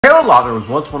Taylor Lautner was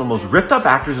once one of the most ripped up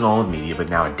actors in all of media, but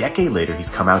now a decade later he's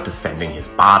come out defending his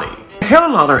body. Taylor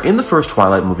Lautner in the first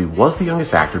Twilight movie was the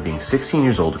youngest actor, being 16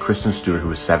 years old to Kristen Stewart, who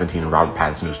was 17, and Robert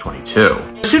Pattinson, who was 22.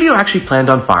 The studio actually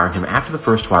planned on firing him after the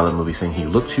first Twilight movie, saying he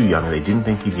looked too young and they didn't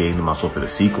think he'd gain the muscle for the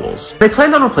sequels. They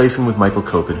planned on replacing him with Michael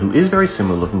Copen, who is very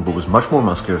similar looking but was much more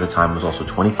muscular at the time and was also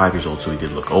 25 years old, so he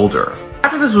did look older.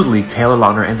 After this was leaked, Taylor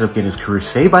Lautner ended up getting his career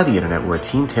saved by the internet, where a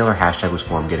Team Taylor hashtag was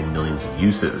formed, getting millions of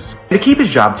uses. And to keep his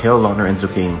job, Taylor Lautner ended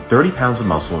up gaining 30 pounds of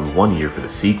muscle in 1 year for the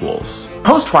sequels.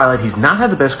 Post-Twilight, he's not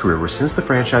had the best career, where since the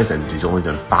franchise ended, he's only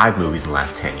done 5 movies in the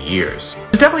last 10 years.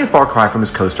 It's definitely a far cry from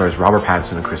his co-stars Robert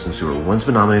Pattinson and Kristen Stewart, who one's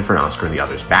been nominated for an Oscar and the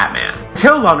other's Batman.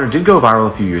 Taylor Lautner did go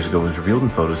viral a few years ago and was revealed in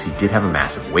photos he did have a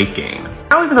massive weight gain.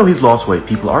 Now, even though he's lost weight,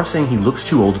 people are saying he looks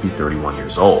too old to be 31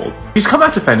 years old. He's come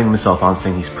out defending himself on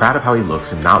saying he's proud of how he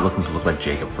looks and not looking to look like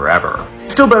Jacob forever.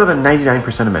 It's still better than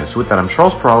 99% of men, so with that, I'm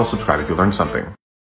Charles Perales. Subscribe if you learned something.